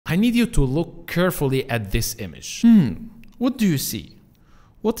I need you to look carefully at this image. What do you see?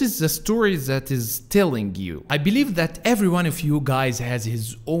 What is the story that is telling you? I believe that every one of you guys has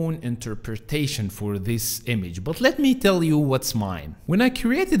his own interpretation for this image, but let me tell you what's mine. When I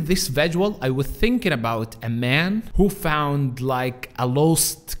created this visual, I was thinking about a man who found like a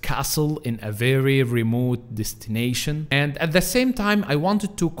lost castle in a very remote destination. And at the same time, I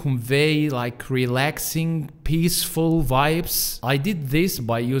wanted to convey like relaxing, peaceful vibes. I did this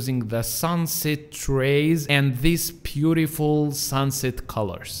by using the sunset rays and these beautiful sunset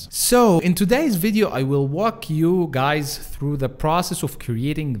colors. So in today's video, I will walk you guys through the process of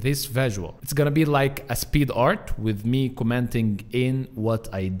creating this visual. It's gonna be like a speed art with me commenting in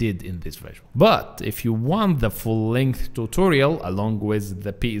what I did in this visual. But if you want the full-length tutorial along with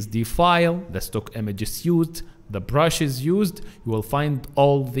the PSD file, the stock images used, the brushes used, you will find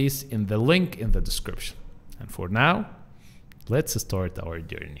all this in the link in the description. And for now, let's start our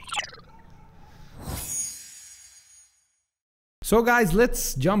journey. So guys,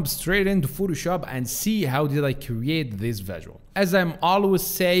 let's jump straight into Photoshop and see how did I create this visual. As I'm always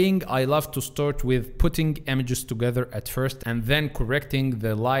saying, I love to start with putting images together at first and then correcting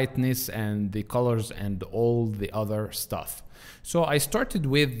the lightness and the colors and all the other stuff. So I started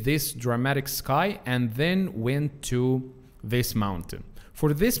with this dramatic sky and then went to this mountain.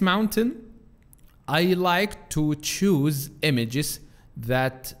 For this mountain, I like to choose images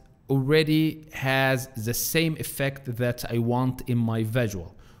that already has the same effect that I want in my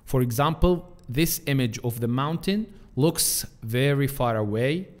visual. For example, this image of the mountain looks very far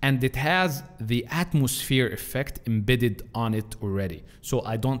away and it has the atmosphere effect embedded on it already. So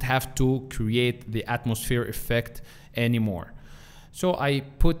I don't have to create the atmosphere effect anymore. So I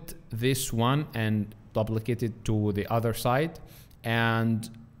put this one and duplicate it to the other side, and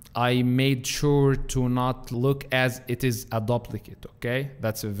I made sure to not look as it is a duplicate, okay?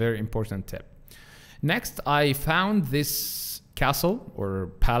 That's a very important tip. Next, I found this castle or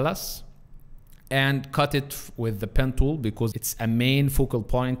palace and cut it with the pen tool because it's a main focal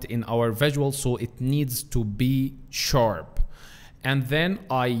point in our visual, so it needs to be sharp. And then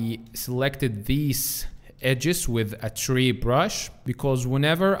I selected these edges with a tree brush because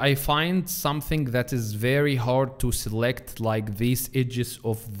whenever I find something that is very hard to select, like these edges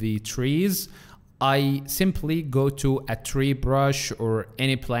of the trees, I simply go to a tree brush or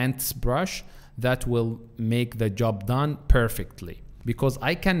any plants brush that will make the job done perfectly, because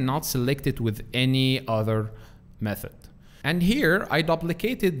I cannot select it with any other method. And here I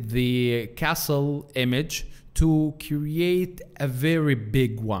duplicated the castle image to create a very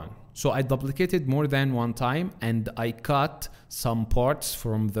big one. So I duplicated more than one time and I cut some parts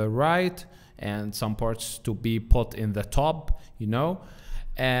from the right and some parts to be put in the top, you know.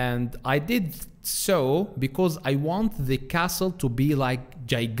 And I did so because I want the castle to be like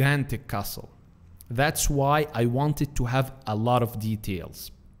gigantic castle. That's why I wanted to have a lot of details.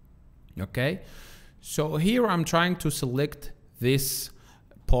 Okay. So here I'm trying to select this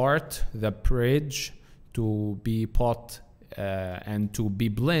part, the bridge, to be put and to be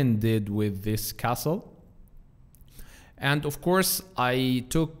blended with this castle. And of course I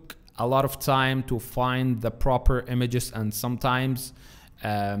took a lot of time to find the proper images, and sometimes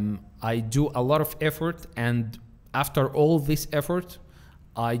I do a lot of effort, and after all this effort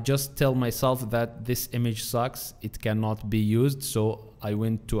I just tell myself that this image sucks, it cannot be used, so I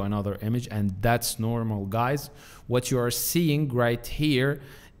went to another image. And that's normal, guys. What you are seeing right here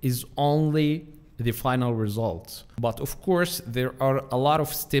is only the final results, but of course there are a lot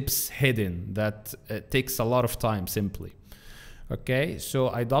of steps hidden that takes a lot of time simply. Okay, so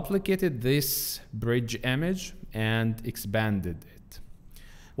I duplicated this bridge image and expanded it.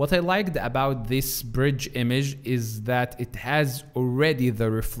 What I liked about this bridge image is that it has already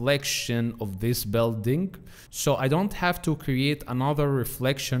the reflection of this building, so I don't have to create another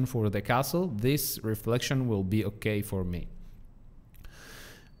reflection for the castle. This reflection will be okay for me.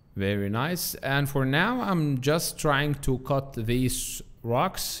 Very nice. And for now I'm just trying to cut these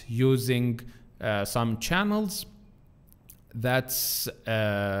rocks using some channels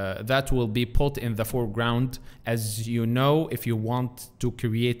that will be put in the foreground. As you know, if you want to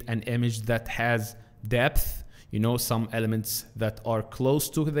create an image that has depth, you know, some elements that are close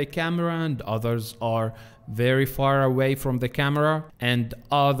to the camera and others are very far away from the camera and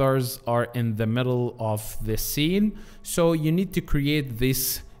others are in the middle of the scene, so you need to create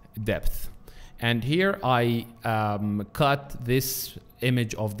this depth. And here I cut this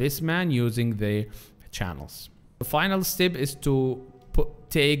image of this man using the channels. The final step is to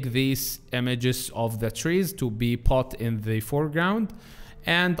take these images of the trees to be put in the foreground,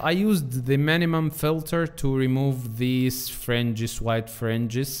 And I used the minimum filter to remove these fringes, white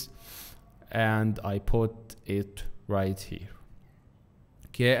fringes, and I put it right here.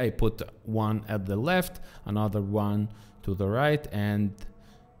 Okay, I put one at the left, another one to the right, and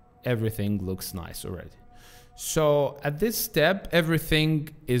everything looks nice already. So at this step, everything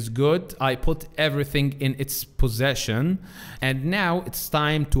is good. I put everything in its position, and now it's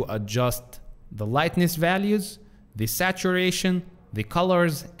time to adjust the lightness values, the saturation, the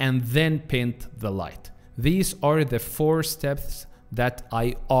colors, and then paint the light. These are the 4 steps that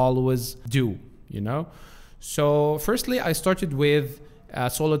I always do, you know. So firstly, I started with a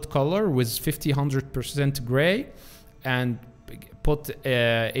solid color with 50-100% gray and put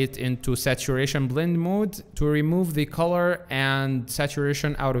it into saturation blend mode to remove the color and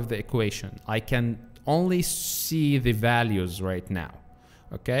saturation out of the equation. I can only see the values right now,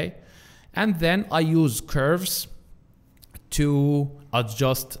 okay? And then I use curves to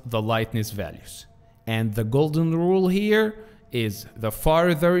adjust the lightness values. And the golden rule here is the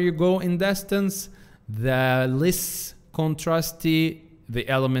farther you go in distance, the less contrasty the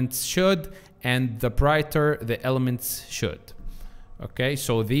elements should, and the brighter the elements should. Okay,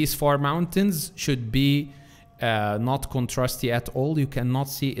 so these 4 mountains should be not contrasty at all. You cannot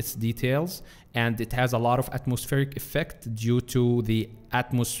see its details, and it has a lot of atmospheric effect due to the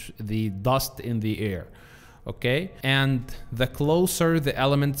dust in the air. Okay, and the closer the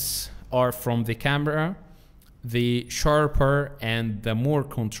elements are from the camera, the sharper and the more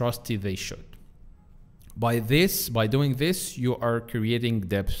contrasty they should. By doing this, you are creating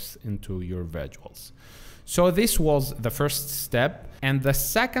depth into your visuals. So this was the first step, and the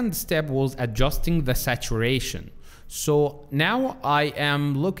second step was adjusting the saturation. So now I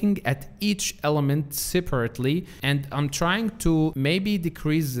am looking at each element separately, and I'm trying to maybe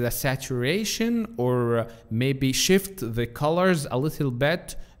decrease the saturation or maybe shift the colors a little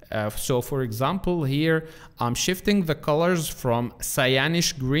bit. So for example, here I'm shifting the colors from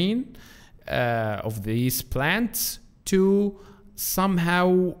cyanish green of these plants to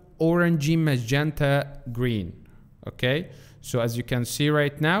somehow orangey magenta green. Okay, so as you can see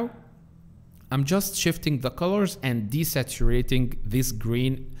right now, I'm just shifting the colors and desaturating this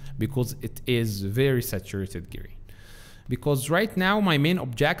green because it is very saturated green. Because right now my main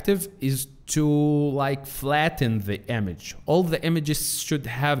objective is to like flatten the image. All the images should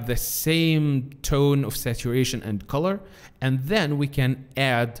have the same tone of saturation and color, and then we can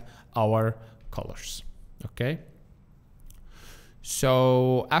add our colors. Okay,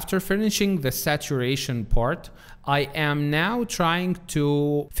 so after finishing the saturation part, I am now trying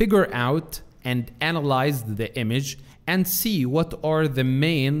to figure out and analyze the image and see what are the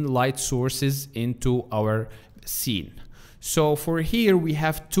main light sources into our scene. So for here we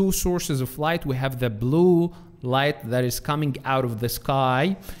have 2 sources of light. We have the blue light that is coming out of the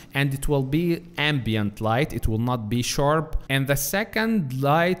sky, and it will be ambient light, it will not be sharp. And the second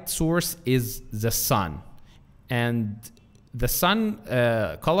light source is the sun, and the sun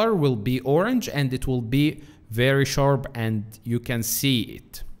color will be orange, and it will be very sharp and you can see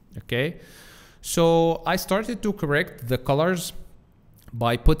it. Okay, so I started to correct the colors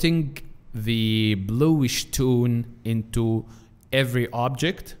by putting the bluish tone into every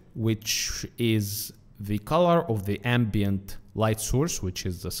object, which is the color of the ambient light source, which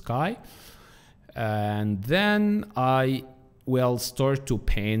is the sky. And then I will start to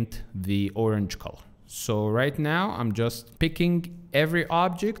paint the orange color. So right now I'm just picking every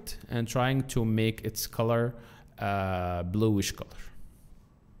object and trying to make its color bluish color.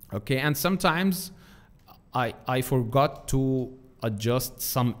 Okay, and sometimes I forgot to adjust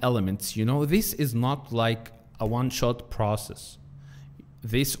some elements. You know, this is not like a one-shot process.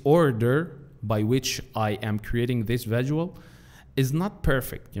 This order by which I am creating this visual is not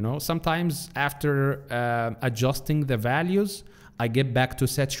perfect. You know, sometimes after adjusting the values, I get back to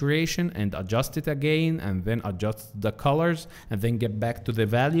saturation and adjust it again, and then adjust the colors and then get back to the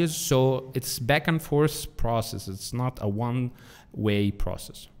values. So it's back and forth process. It's not a one-way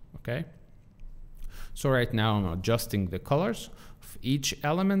process. Okay, so right now I'm adjusting the colors of each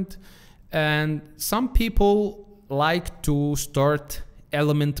element, and some people like to start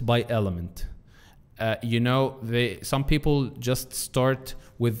element by element. You know, some people just start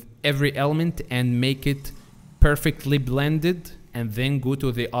with every element and make it perfectly blended and then go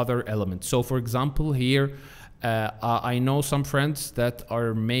to the other element. So for example, here I know some friends that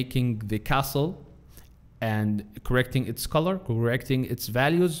are making the castle and correcting its color, correcting its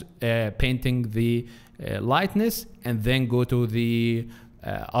values, painting the lightness, and then go to the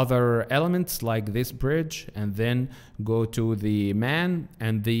other elements like this bridge, and then go to the man,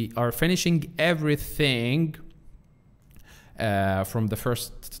 and they are finishing everything from the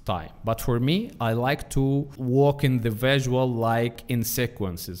first time. But for me, I like to walk in the visual like in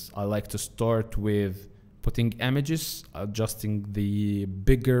sequences. I like to start with putting images, adjusting the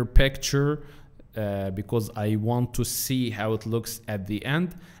bigger picture because I want to see how it looks at the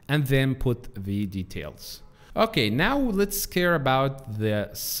end, and then put the details. Okay, now let's care about the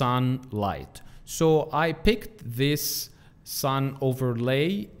sunlight. So I picked this sun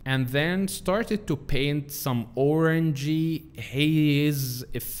overlay and then started to paint some orangey haze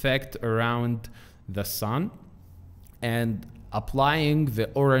effect around the sun and applying the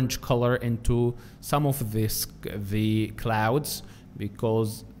orange color into some of the clouds,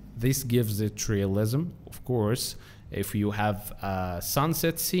 because this gives it realism. Of course, if you have a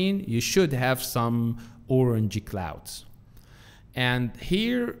sunset scene, you should have some orangey clouds. And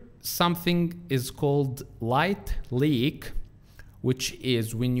here something is called light leak, which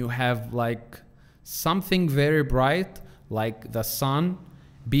is when you have like something very bright like the sun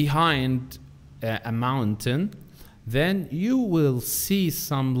behind a mountain, then you will see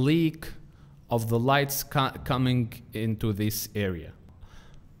some leak of the lights coming into this area.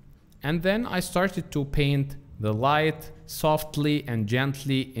 And then I started to paint the light softly and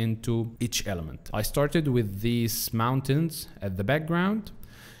gently into each element. I started with these mountains at the background,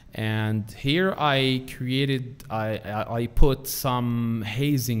 and here I put some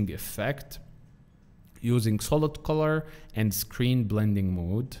hazing effect using solid color and screen blending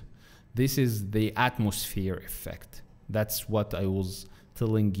mode. This is the atmosphere effect. That's what I was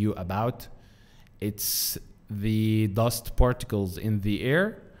telling you about. It's the dust particles in the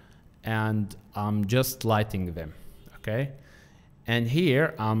air, and I'm just lighting them, okay? And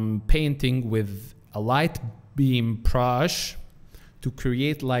here I'm painting with a light beam brush to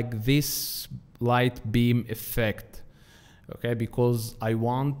create like this light beam effect, okay? Because I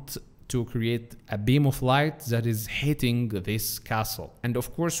want to create a beam of light that is hitting this castle. And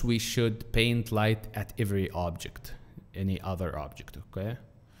of course we should paint light at every object, any other object, okay?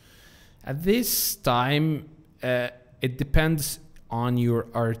 At this time, it depends on your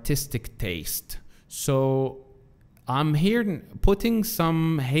artistic taste. So I'm here putting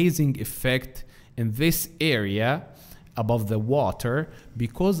some hazing effect in this area above the water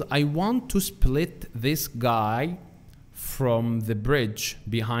because I want to split this guy from the bridge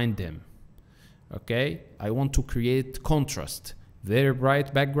behind him. Okay, I want to create contrast, very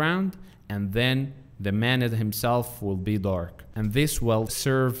bright background, and then the man himself will be dark, and this will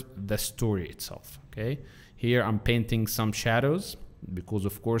serve the story itself. Okay, here I'm painting some shadows because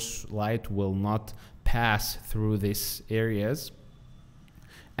of course light will not pass through these areas,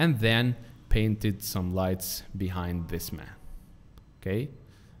 and then painted some lights behind this man. Okay,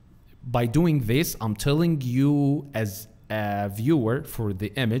 by doing this, I'm telling you as a viewer for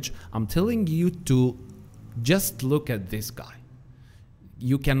the image, I'm telling you to just look at this guy.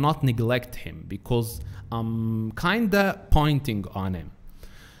 You cannot neglect him because I'm kinda pointing on him.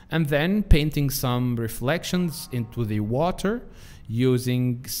 And then painting some reflections into the water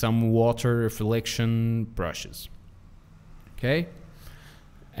using some water reflection brushes. Okay,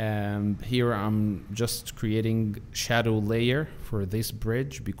 and here I'm just creating shadow layer for this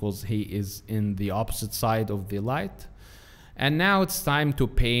bridge because he is in the opposite side of the light. And now it's time to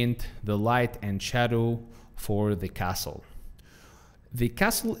paint the light and shadow for the castle. The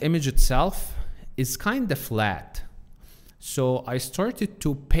castle image itself is kind of flat, so I started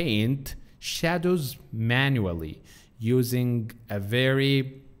to paint shadows manually using a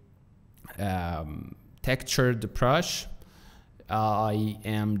very textured brush. I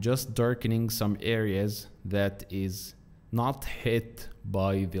am just darkening some areas that is not hit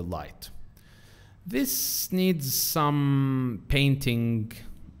by the light. This needs some painting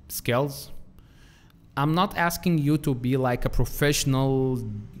skills. I'm not asking you to be like a professional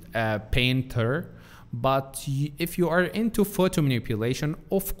painter, but if you are into photo manipulation,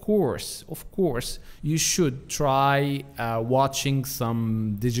 of course, you should try watching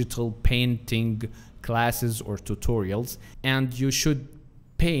some digital painting classes or tutorials, and you should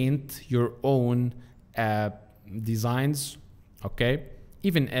paint your own designs, okay?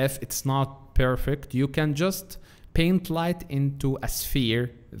 Even if it's not perfect, you can just paint light into a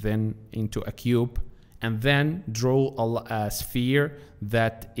sphere, then into a cube, and then draw a sphere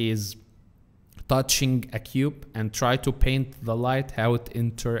that is touching a cube and try to paint the light, how it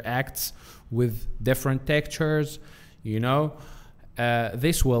interacts with different textures, you know.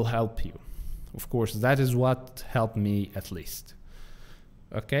 This will help you. Of course, that is what helped me at least.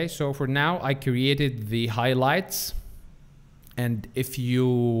 Okay, so for now I created the highlights. And if you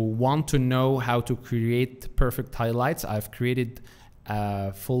want to know how to create perfect highlights, I've created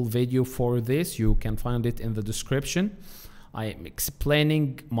a full video for this. You can find it in the description. I'm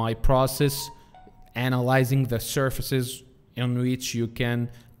explaining my process, analyzing the surfaces in which you can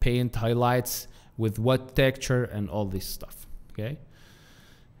paint highlights with what texture and all this stuff, okay?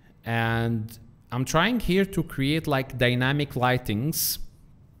 And I'm trying here to create like dynamic lightings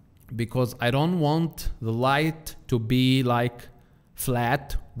because I don't want the light to be like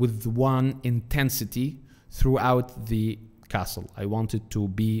flat with one intensity throughout the castle. I want it to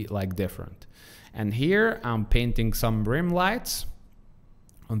be like different. And here I'm painting some rim lights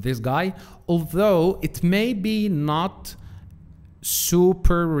on this guy, although it may be not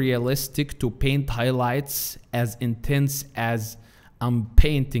super realistic to paint highlights as intense as I'm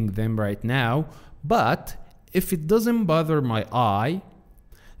painting them right now, but if it doesn't bother my eye,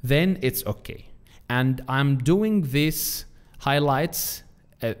 then it's okay. And I'm doing this highlights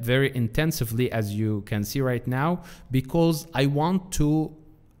very intensively, as you can see right now, because I want to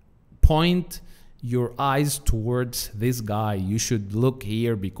point your eyes towards this guy. You should look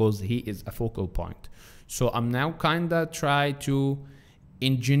here because he is a focal point. So I'm now kinda try to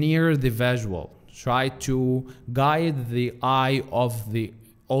engineer the visual, try to guide the eye of the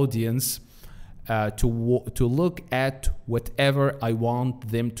audience to look at whatever I want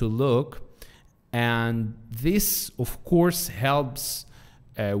them to look. And this of course helps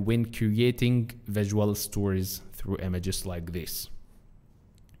when creating visual stories through images like this.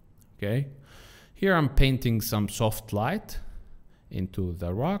 Okay, here I'm painting some soft light into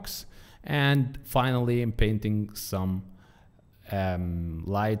the rocks, and finally I'm painting some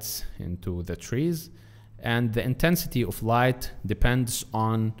lights into the trees. And the intensity of light depends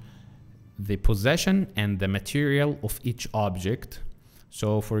on the position and the material of each object.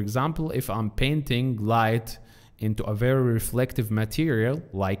 So for example, if I'm painting light into a very reflective material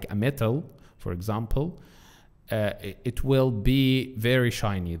like a metal, for example, it will be very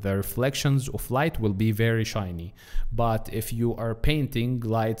shiny. The reflections of light will be very shiny. But if you are painting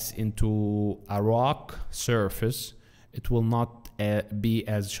lights into a rock surface, it will not be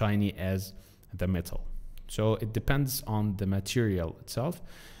as shiny as the metal. So it depends on the material itself.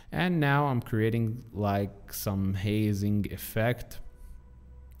 And now I'm creating like some hazing effect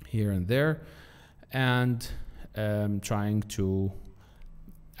here and there, and trying to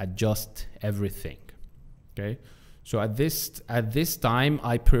adjust everything. Okay, so at this time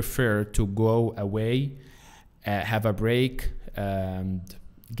I prefer to go away, have a break, and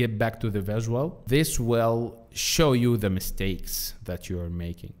get back to the visual. This will show you the mistakes that you are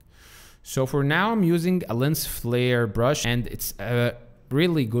making. So for now I'm using a lens flare brush, and it's a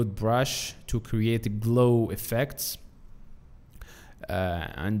really good brush to create glow effects.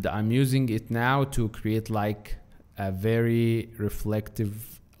 And I'm using it now to create like a very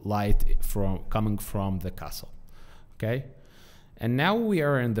reflective light coming from the castle. Okay, and now we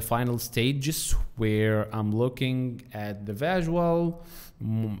are in the final stages where I'm looking at the visual,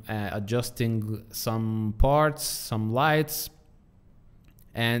 adjusting some parts, some lights,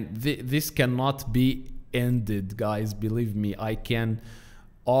 and this cannot be ended, guys. Believe me, I can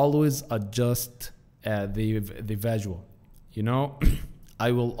always adjust the visual, you know.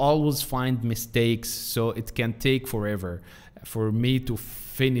 I will always find mistakes, so it can take forever for me to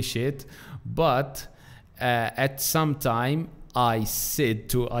finish it. But at some time I say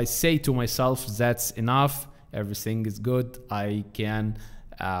to myself, that's enough, everything is good, I can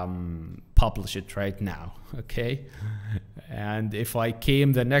publish it right now. Okay, and if I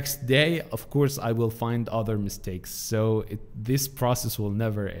came the next day, of course I will find other mistakes. So this process will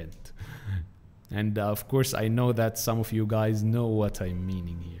never end. And of course I know that some of you guys know what I'm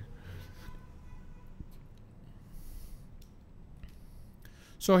meaning here.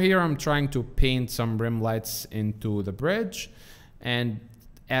 So here I'm trying to paint some rim lights into the bridge and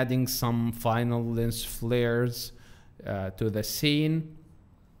adding some final lens flares to the scene.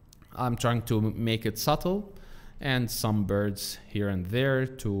 I'm trying to make it subtle, and some birds here and there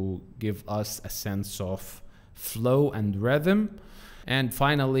to give us a sense of flow and rhythm. And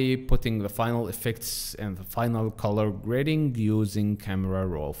finally putting the final effects and the final color grading using camera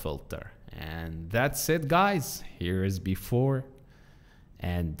raw filter. And that's it, guys. Here is before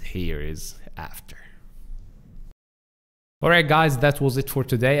and here is after. Alright guys, that was it for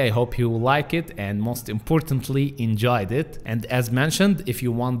today. I hope you like it and most importantly enjoyed it. And as mentioned, if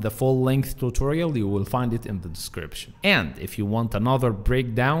you want the full length tutorial, you will find it in the description. And if you want another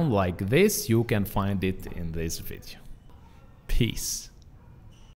breakdown like this, you can find it in this video. Peace.